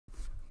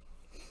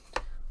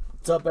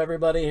What's up,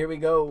 everybody? Here we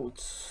go.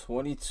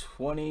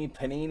 2020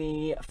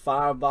 Panini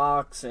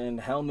 5-box and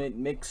helmet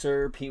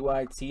mixer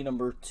PYT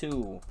number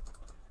 2.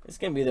 It's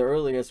going to be the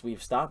earliest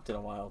we've stopped in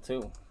a while,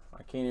 too.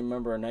 I can't even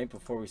remember a night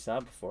before we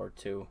stopped before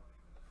 2.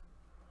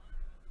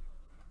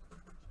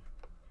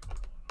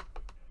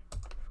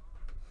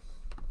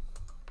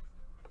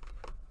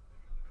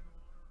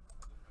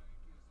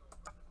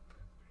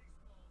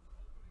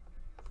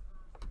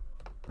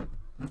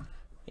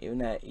 Even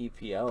that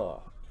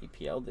EPL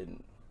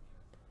didn't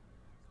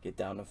get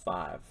down to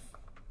 5.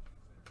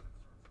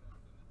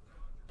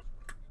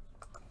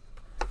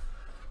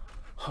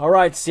 All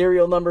right,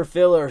 serial number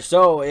filler.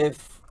 So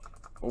if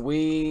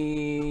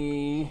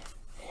we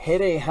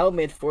hit a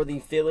helmet for the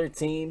filler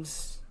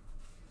teams,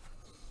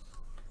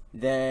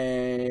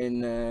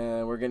 then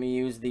we're going to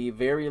use the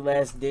very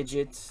last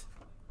digit,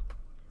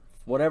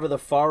 whatever the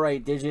far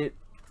right digit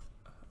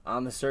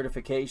on the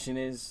certification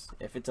is.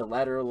 If it's a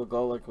letter, it'll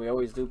go like we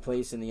always do,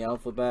 place in the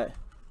alphabet.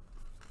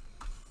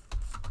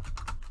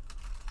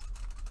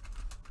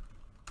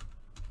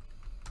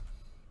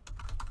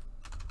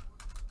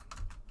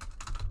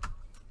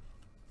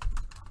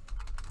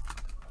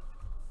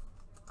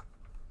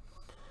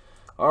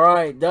 All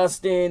right,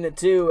 Dustin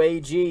to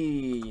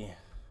AG.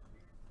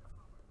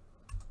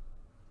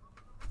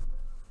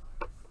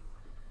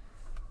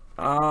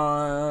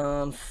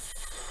 On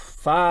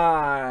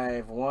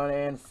 5, 1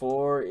 and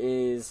 4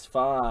 is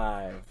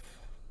 5.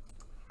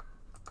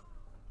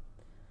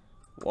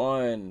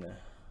 1,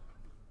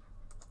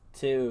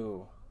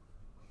 2,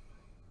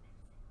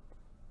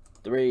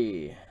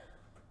 3,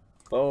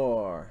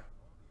 4.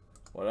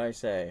 What did I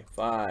say?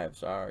 5.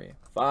 Sorry,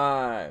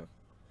 5.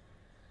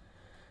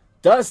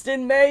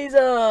 Dustin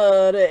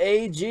Meza to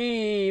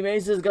AG.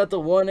 Meza's got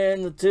the 1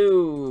 and the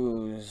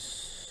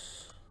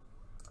 2s.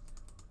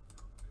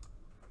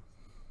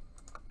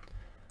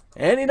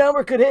 Any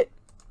number could hit.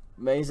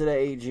 Meza to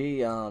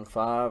AG on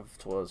 5.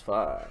 'Twas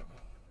 5.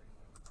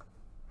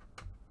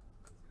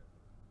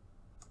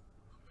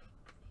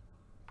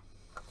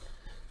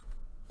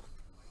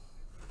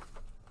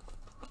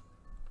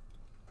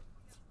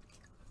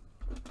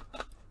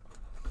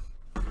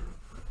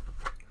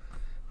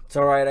 It's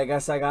alright, I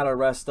guess I gotta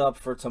rest up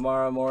for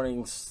tomorrow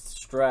morning's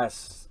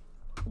stress.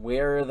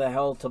 Where the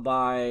hell to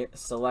buy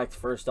Select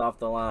first off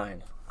the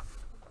line?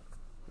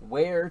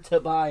 Where to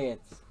buy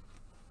it?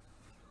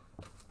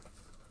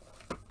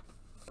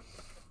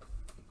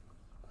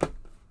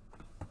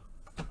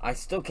 I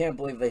still can't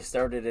believe they're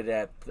starting it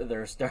at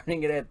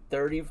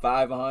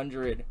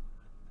 3,500.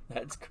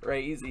 That's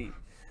crazy.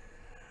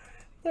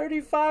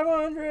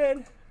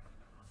 3,500.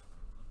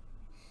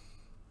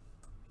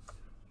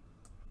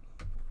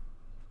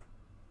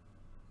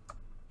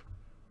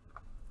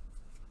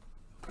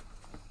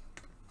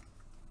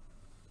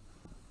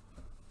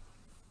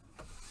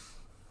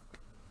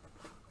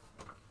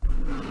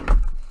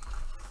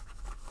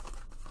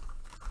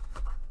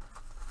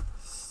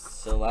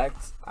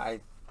 Select,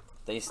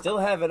 they still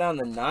have it on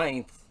the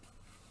 9th.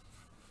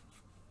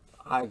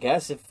 I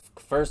guess if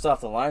first off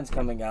the line's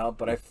coming out,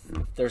 but if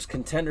there's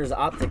Contenders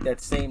Optic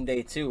that same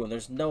day too, and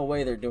there's no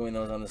way they're doing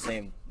those on the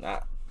same.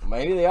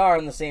 Maybe they are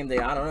on the same day.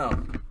 I don't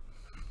know.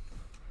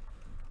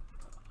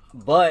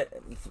 But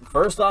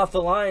first off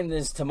the line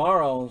is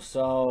tomorrow,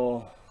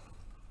 so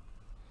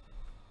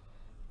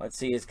let's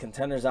see. Is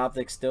Contenders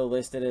Optic still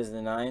listed as the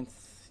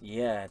 9th?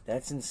 Yeah,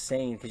 that's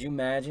insane. Could you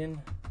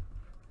imagine?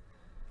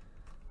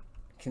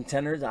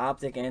 Contenders,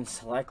 Optic, and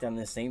Select on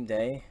the same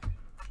day.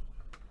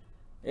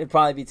 It'd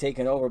probably be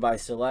taken over by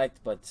Select,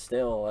 but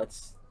still,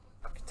 that's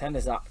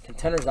Contenders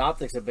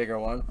Optic's a bigger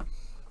one.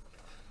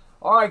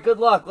 All right, good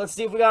luck. Let's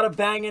see if we got a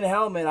banging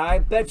helmet. I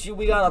bet you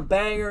we got a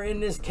banger in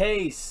this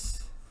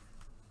case.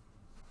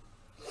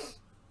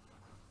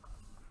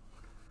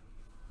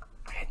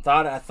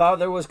 I thought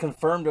there was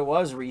confirmed it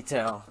was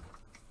retail.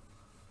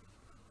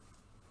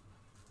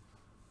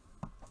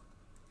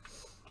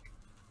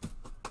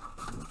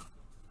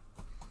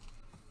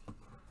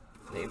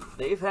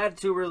 They've had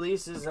 2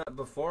 releases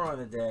before on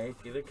a day.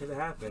 It could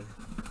happen.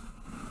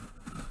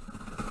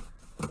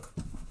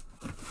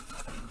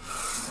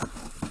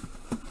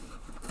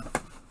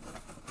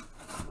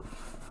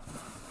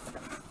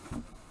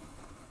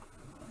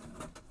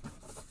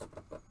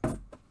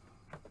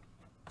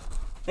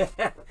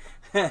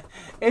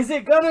 Is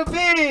it gonna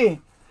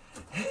be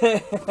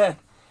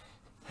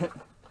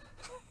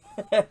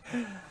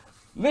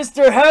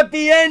Mr.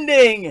 Happy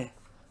Ending?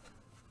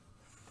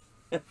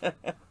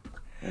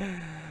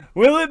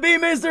 Will it be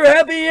Mr.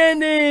 Happy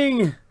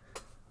Ending?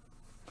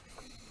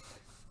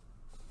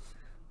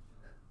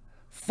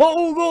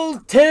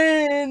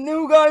 Fogelton,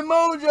 New Guy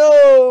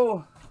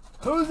Mojo.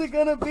 Who's it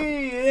gonna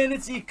be? And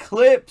it's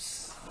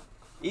Eclipse.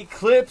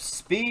 Eclipse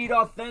Speed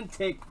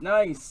Authentic.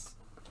 Nice.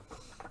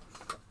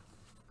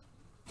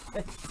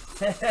 It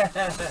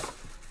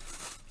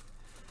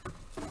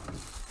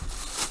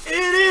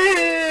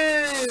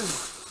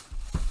is.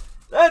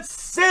 That's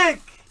sick.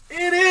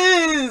 It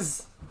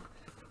is.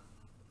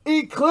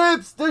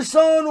 Eclipse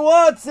Deshaun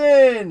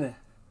Watson.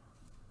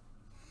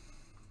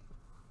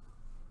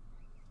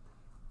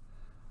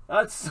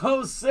 That's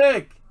so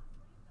sick.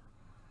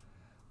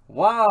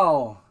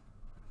 Wow.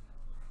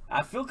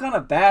 I feel kind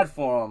of bad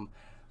for them.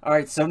 All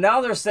right, so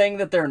now they're saying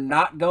that they're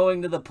not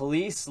going to the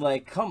police.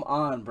 Like, come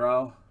on,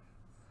 bro.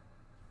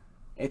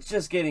 It's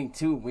just getting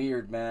too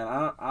weird, man.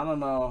 I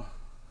don't know.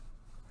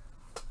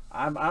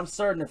 I'm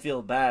starting to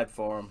feel bad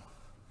for him.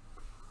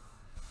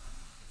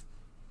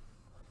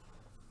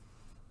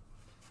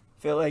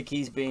 Feel like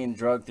he's being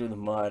dragged through the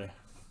mud.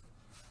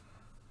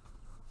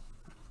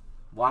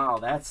 Wow,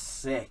 that's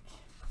sick.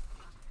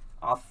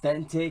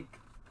 Authentic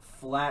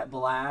flat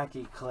black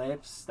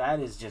Eclipse.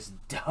 That is just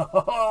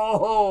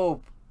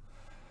dope.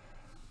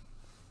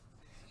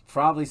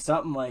 Probably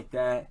something like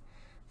that.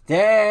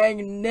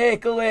 Dang,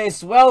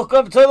 Nicholas.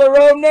 Welcome to the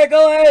room,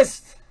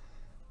 Nicholas.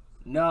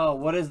 No,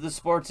 what is the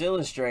Sports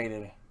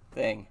Illustrated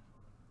thing?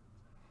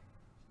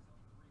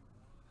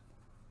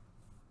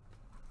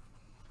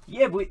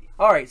 Yeah, but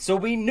all right, so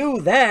we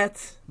knew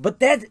that, but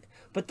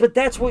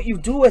that's what you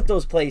do at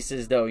those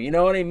places, though. You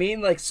know what I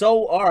mean? Like,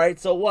 so all right,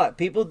 so what?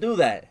 People do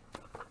that.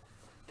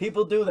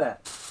 People do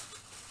that,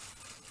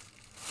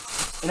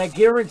 and I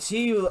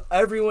guarantee you,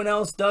 everyone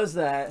else does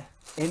that,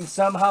 and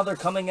somehow they're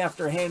coming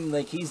after him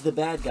like he's the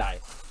bad guy.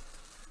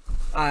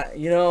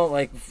 You know,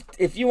 like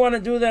if you want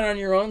to do that on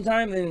your own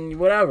time, then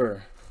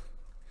whatever.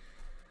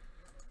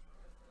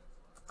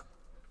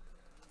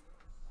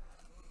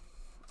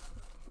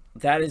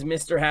 That is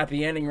Mr.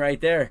 Happy Ending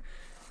right there.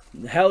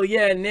 Hell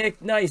yeah,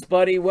 Nick. Nice,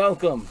 buddy.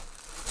 Welcome.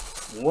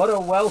 What a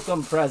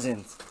welcome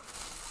present.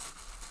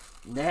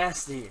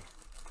 Nasty.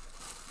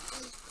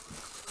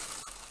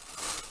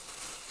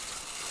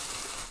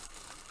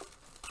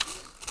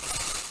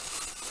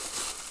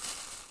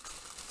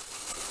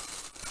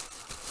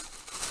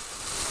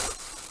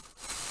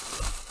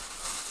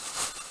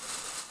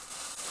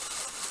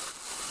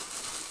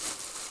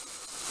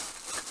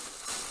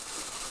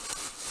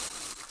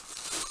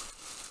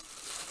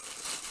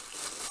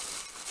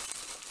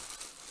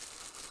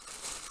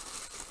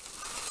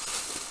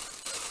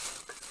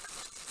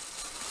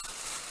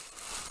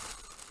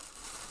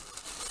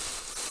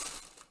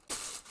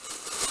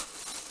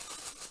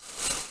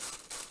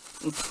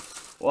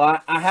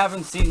 Well, I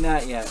haven't seen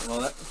that yet.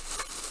 Well,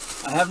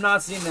 I have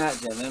not seen that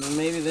yet. Then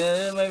maybe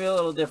a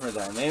little different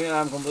then. Maybe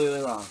I'm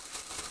completely wrong.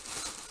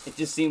 It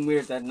just seemed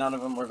weird that none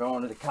of them were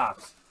going to the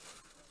cops.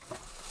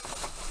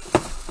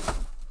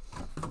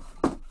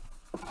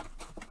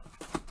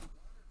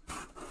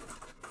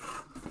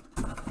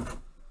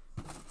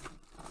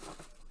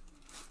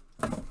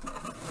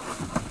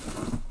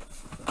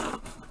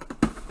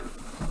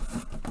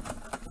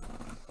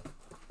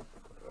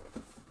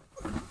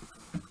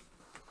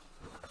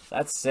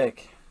 That's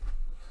sick.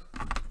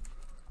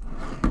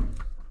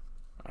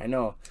 I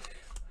know.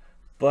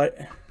 But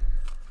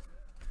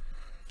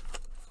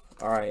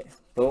all right.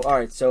 But all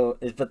right, so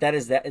but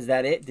is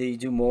that it? Did you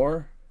do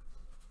more?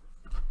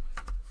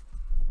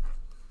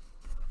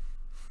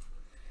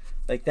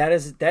 Like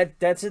that's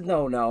a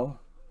no,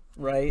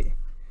 right?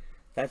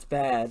 That's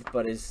bad,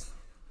 but is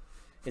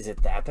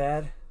it that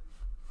bad?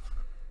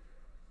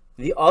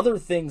 The other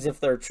things, if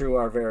they're true,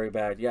 are very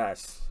bad,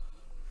 yes.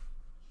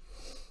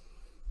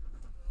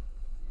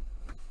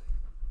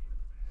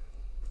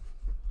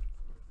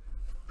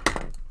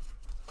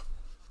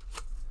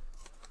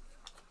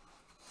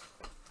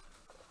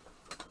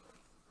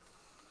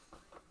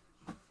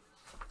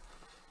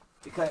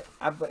 Because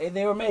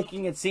they were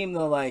making it seem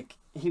though like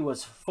he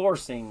was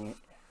forcing,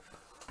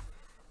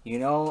 you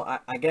know,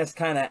 I guess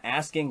kind of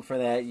asking for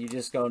that. You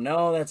just go,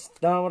 no, that's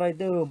not what I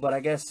do. But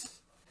I guess,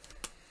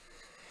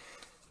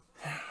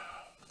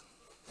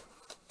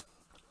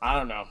 I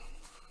don't know.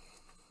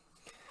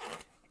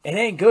 It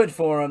ain't good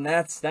for him.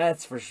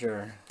 That's for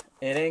sure.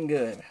 It ain't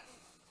good.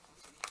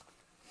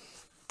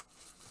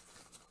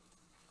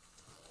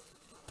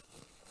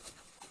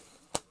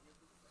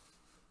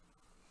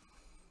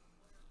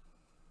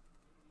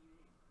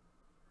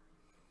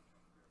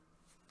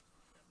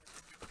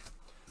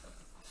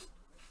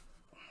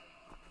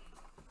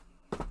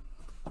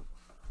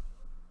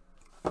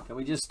 Can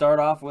we just start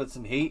off with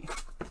some heat?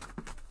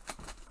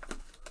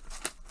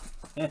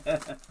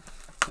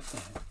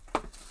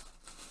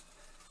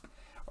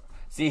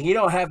 See, he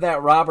don't have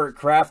that Robert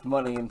Kraft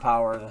money and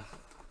power.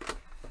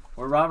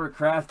 Where Robert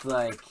Kraft,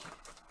 like,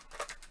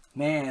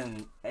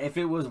 man, if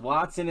it was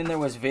Watson and there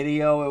was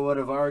video, it would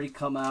have already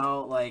come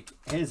out. Like,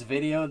 his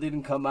video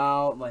didn't come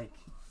out. Like,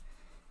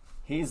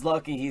 he's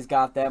lucky he's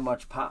got that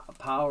much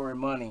power and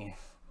money.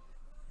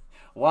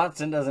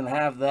 Watson doesn't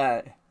have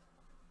that.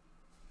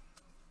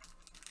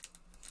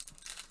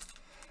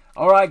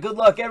 All right, good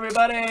luck,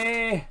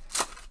 everybody.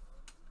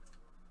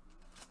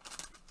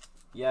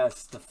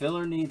 Yes, the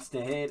filler needs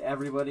to hit.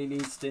 Everybody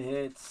needs to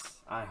hit.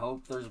 I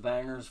hope there's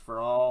bangers for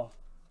all.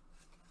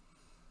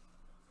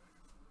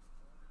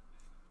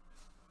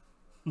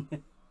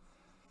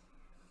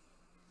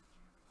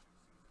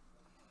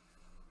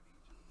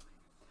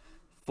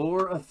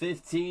 Four of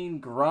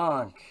 15,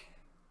 Gronk.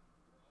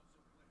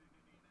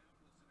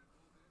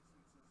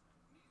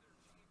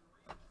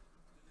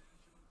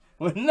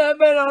 Wouldn't that have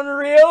been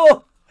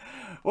unreal?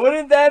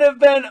 Wouldn't that have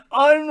been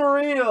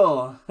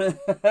unreal?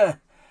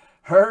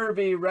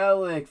 Herbie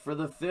relic for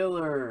the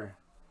filler.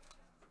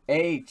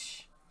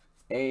 H.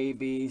 A,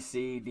 B,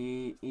 C,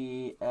 D,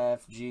 E,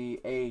 F, G,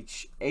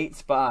 H. 8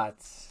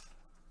 spots.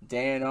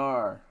 Dan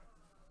R.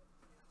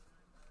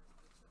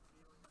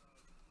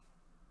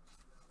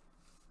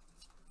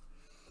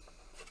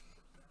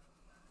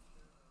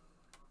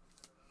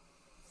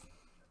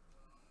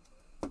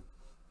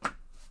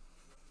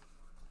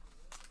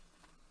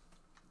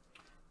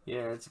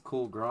 Yeah, it's a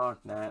cool Gronk,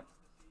 Nat.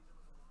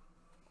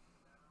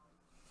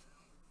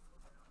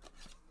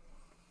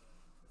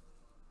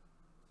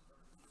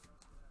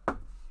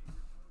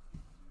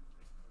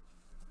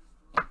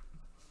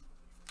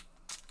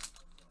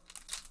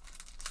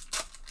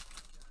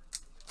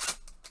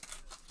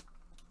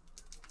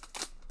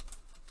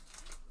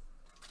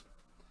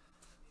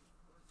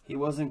 He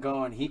wasn't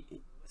going.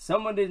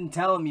 Someone didn't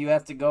tell him you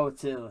have to go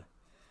to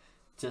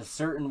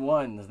certain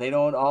ones. They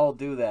don't all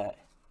do that.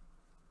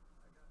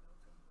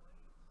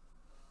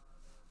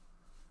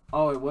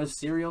 Oh, it was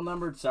serial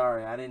numbered?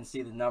 Sorry, I didn't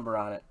see the number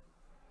on it.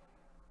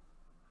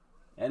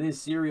 It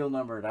is serial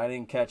numbered. I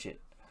didn't catch it.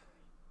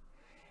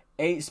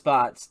 8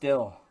 spots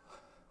still.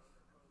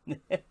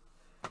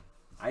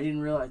 I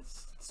didn't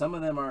realize some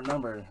of them aren't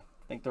numbered.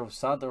 I think there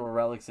were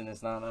relics and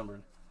it's not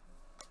numbered.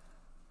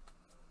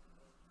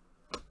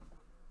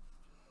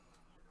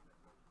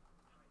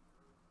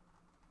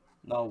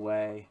 No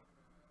way.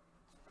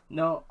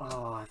 No.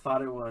 Oh, I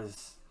thought it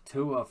was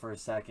Tua for a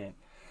second.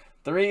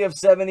 3 of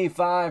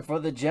 75 for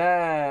the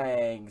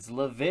Jags.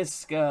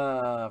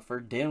 LaVisca for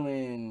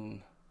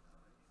Dylan.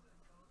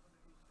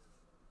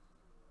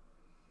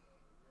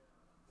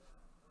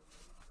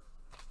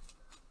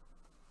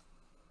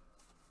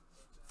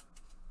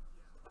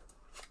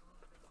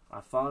 I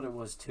thought it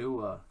was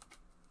Tua.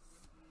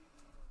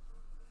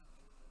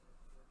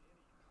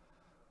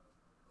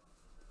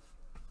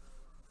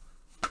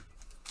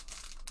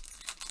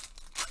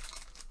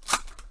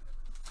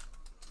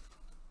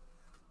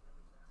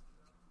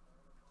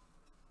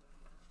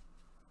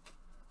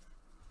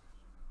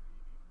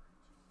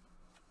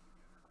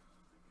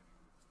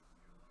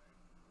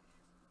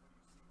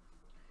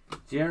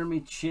 Jeremy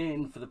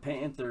Chin for the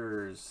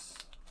Panthers.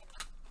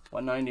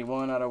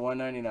 191 out of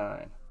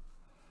 199.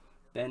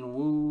 Ben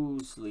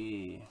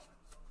Woosley.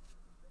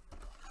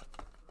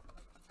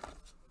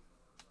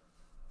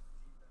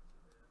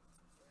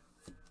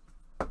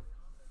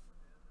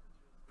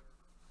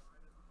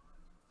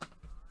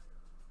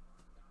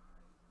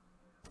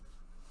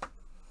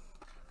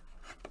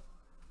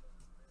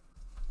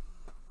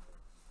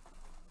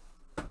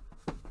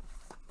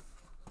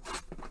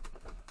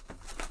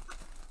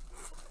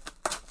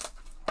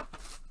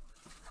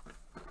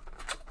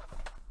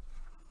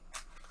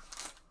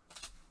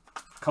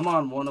 Come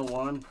on,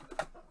 101.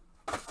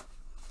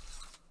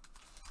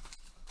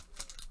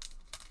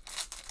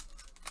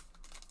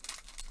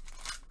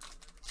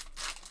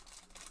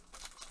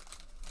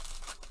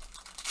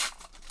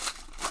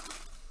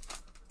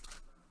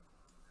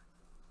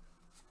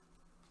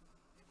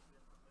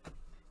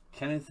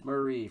 Kenneth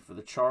Murray for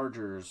the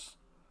Chargers.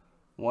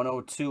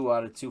 102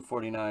 out of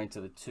 249 to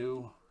the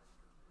 2.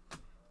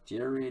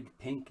 Jared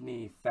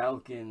Pinkney,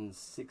 Falcons.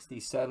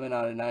 67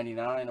 out of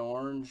 99,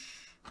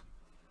 orange.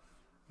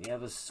 We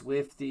have a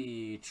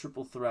Swifty,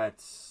 triple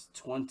threats,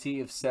 20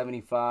 of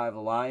 75,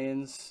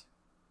 Lions.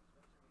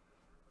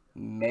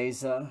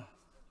 Mesa.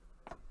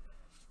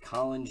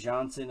 Colin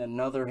Johnson,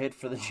 another hit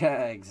for the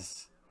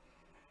Jags.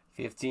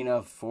 15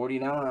 of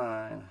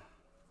 49.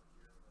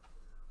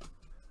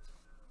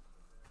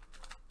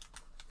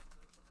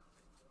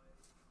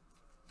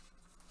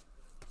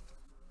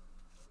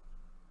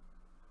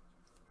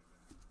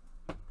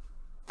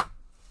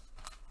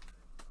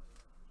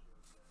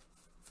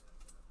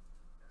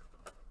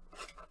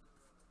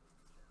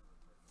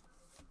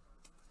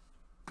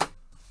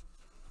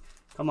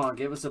 Come on,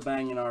 give us a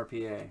banging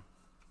RPA.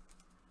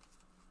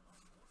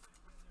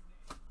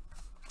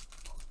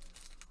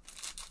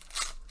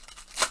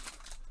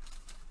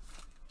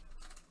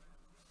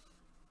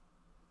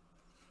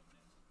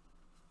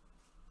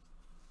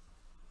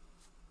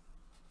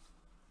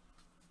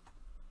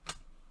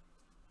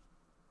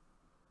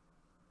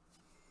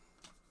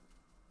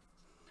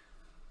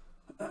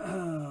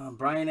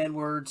 Brian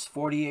Edwards,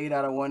 48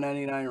 out of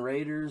 199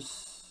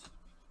 Raiders.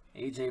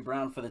 AJ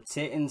Brown for the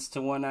Titans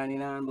to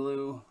 199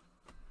 blue.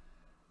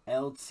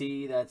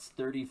 LT, that's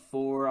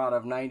 34 out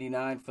of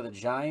 99 for the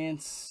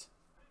Giants.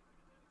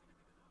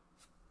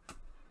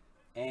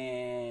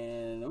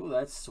 And, oh,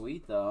 that's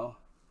sweet, though.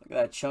 Look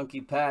at that chunky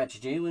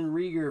patch. Jalen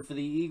Reagor for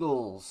the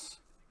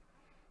Eagles.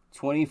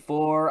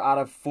 24 out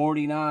of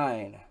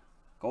 49.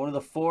 Going to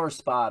the 4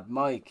 spot,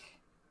 Mike.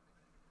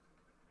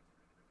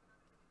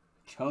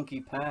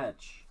 Chunky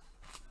patch.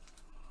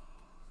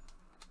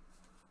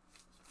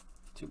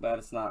 Too bad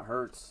it's not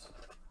Hurts.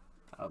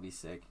 I'll be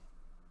sick.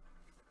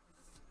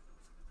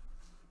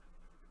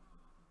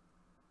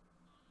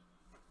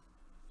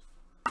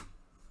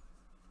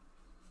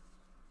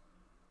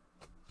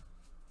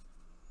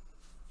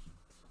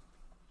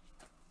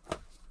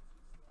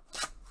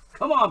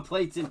 Come on,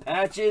 plates and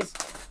patches.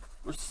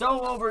 We're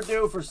so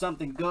overdue for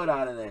something good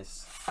out of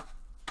this.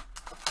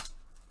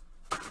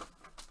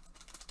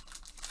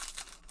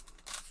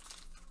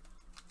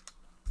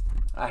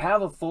 I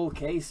have a full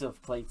case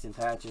of plates and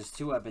patches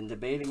too. I've been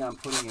debating on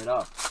putting it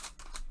up.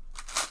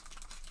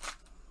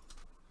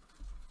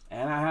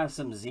 And I have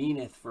some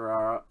Zenith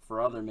for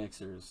other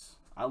mixers.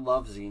 I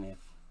love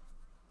Zenith.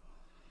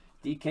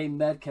 DK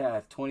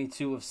Metcalf,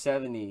 22 of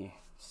 70.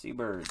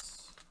 Seabirds.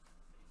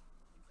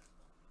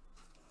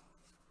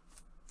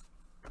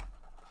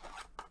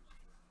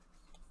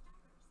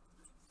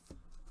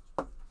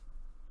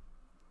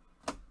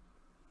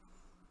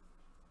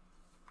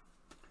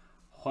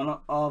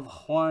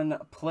 One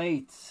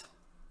plate.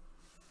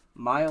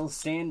 Miles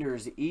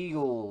Sanders,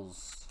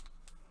 Eagles.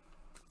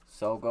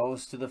 So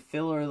goes to the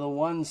filler, the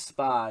 1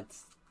 spot.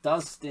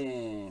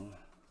 Dustin.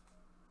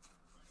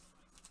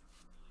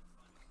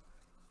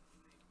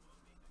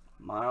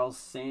 Miles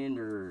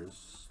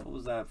Sanders. What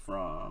was that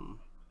from?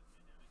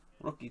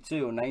 Rookie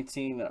 2,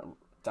 19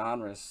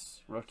 Donruss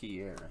rookie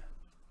year.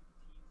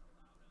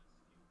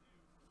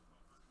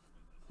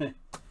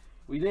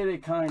 We did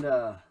it kind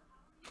of.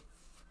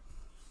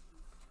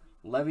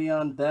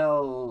 Le'Veon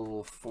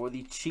Bell for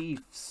the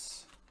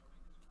Chiefs.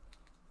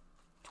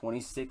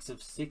 26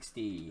 of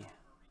 60.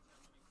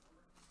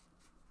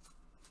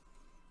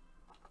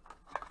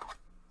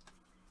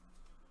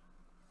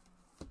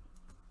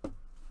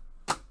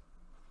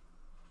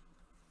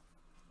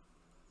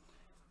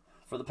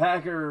 For the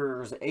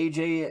Packers,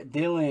 A.J.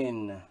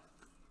 Dillon.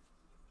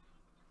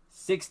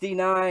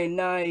 69,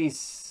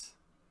 nice.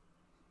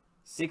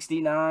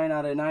 69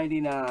 out of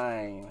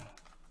 99.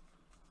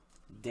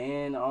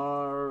 Dan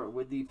R.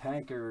 with the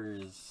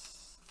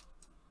Packers.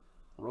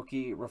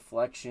 Rookie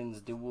Reflections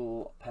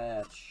dual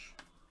patch.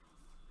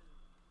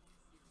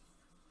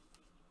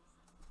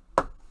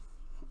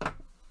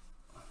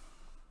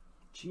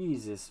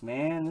 Jesus,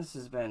 man. This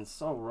has been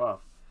so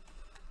rough.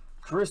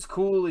 Chris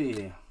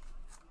Cooley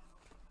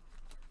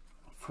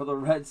for the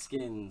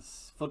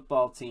Redskins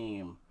football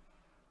team.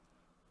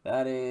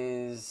 That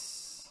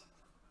is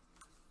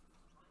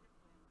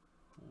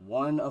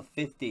 1 of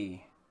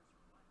 50.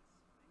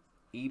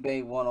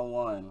 eBay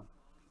 101.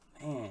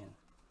 Man,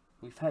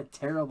 we've had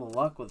terrible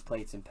luck with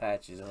plates and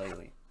patches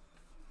lately.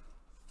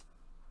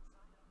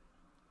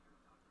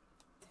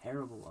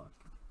 Terrible luck.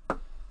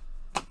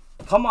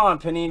 Come on,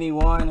 Panini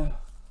 1.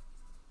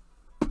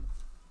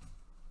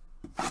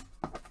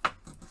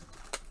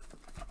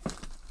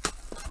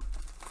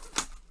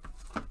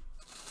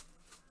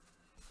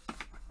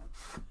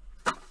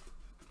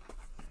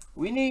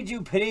 We need you,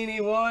 Panini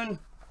 1.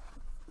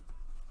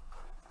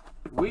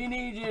 We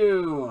need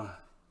you.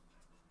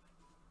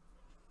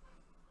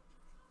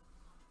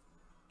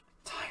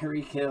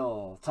 Tyreek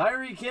Hill.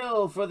 Tyreek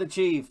Hill for the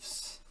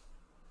Chiefs.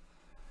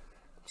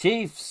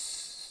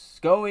 Chiefs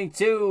going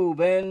to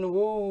Ben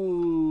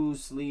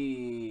Woosley.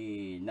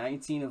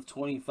 19 of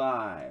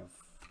 25.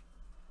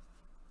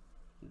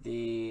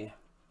 The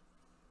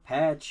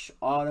patch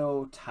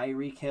auto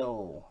Tyreek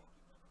Hill.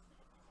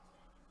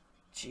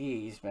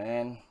 Jeez,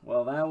 man.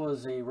 Well, that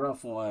was a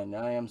rough one.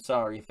 I am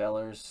sorry,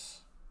 fellers.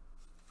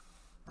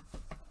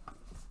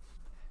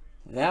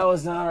 That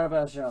was not our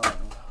best showing.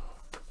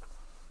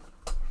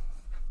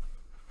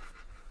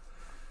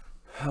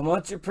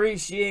 Much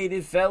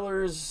appreciated,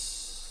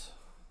 fellers.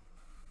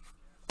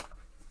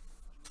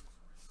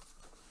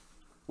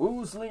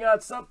 Woosley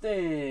got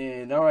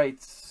something. All right.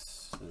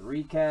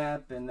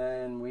 Recap, and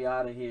then we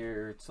out of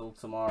here till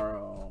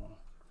tomorrow.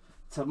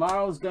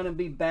 Tomorrow's going to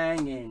be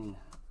banging.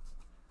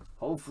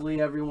 Hopefully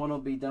everyone will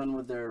be done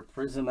with their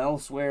Prism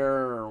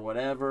elsewhere or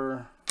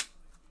whatever.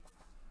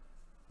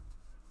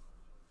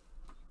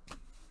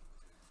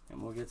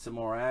 And we'll get some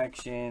more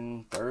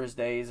action.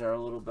 Thursdays are a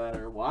little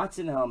better.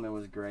 Watson helmet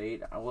was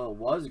great. Well, it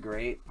was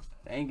great.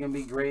 It ain't going to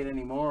be great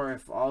anymore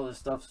if all this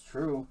stuff's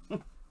true.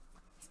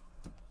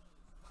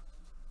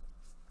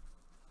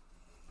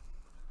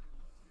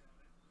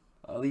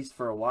 At least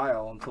for a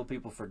while, until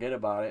people forget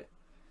about it.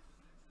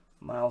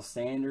 Miles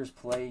Sanders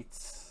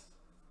plates.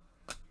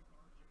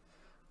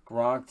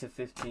 Gronk to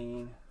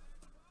 15.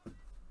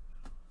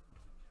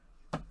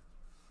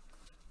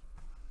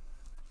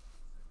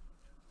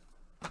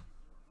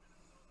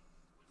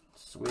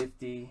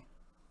 Swifty,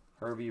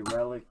 Herbie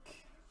Relic,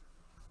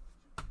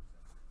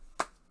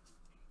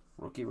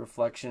 Rookie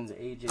Reflections,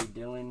 A.J.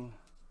 Dillon,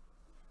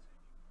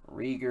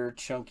 Rieger,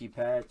 Chunky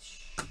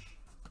Patch,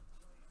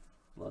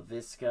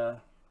 LaVisca,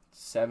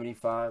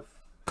 75,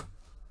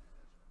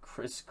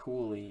 Chris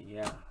Cooley,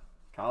 yeah,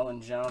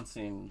 Colin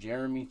Johnson,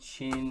 Jeremy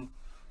Chin,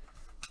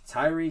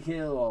 Tyreek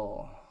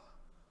Hill.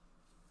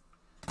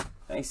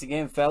 Thanks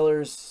again,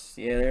 fellers.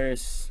 Yeah,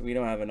 we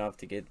don't have enough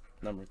to get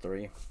number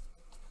 3.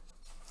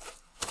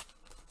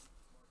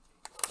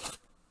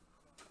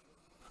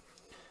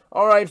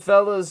 Alright,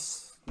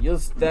 fellas,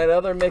 that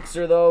other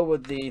mixer, though,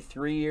 with the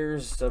 3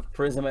 years of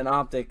Prism and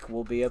Optic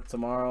will be up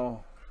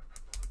tomorrow.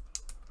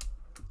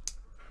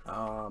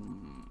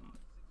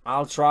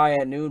 I'll try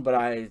at noon, but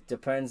it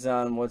depends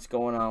on what's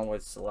going on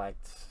with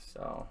Select.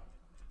 So,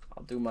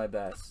 I'll do my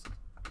best.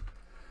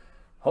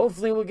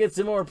 Hopefully we'll get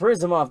some more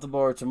Prism off the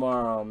board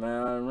tomorrow,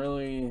 man. I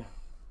really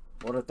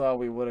would have thought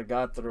we would have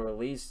got through at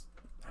least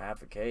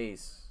half a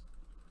case.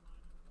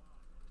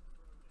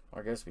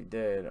 I guess we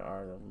did,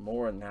 or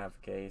more than half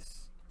a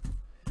case.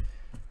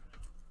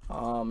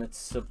 It's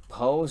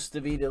supposed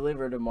to be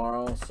delivered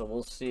tomorrow, so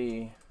we'll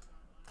see.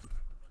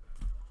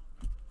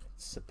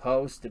 It's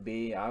supposed to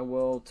be. I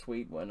will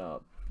tweet one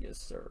up. Yes,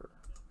 sir.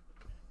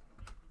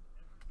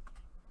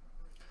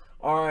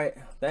 Alright,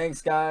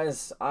 thanks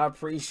guys. I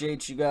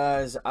appreciate you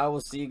guys. I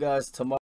will see you guys tomorrow.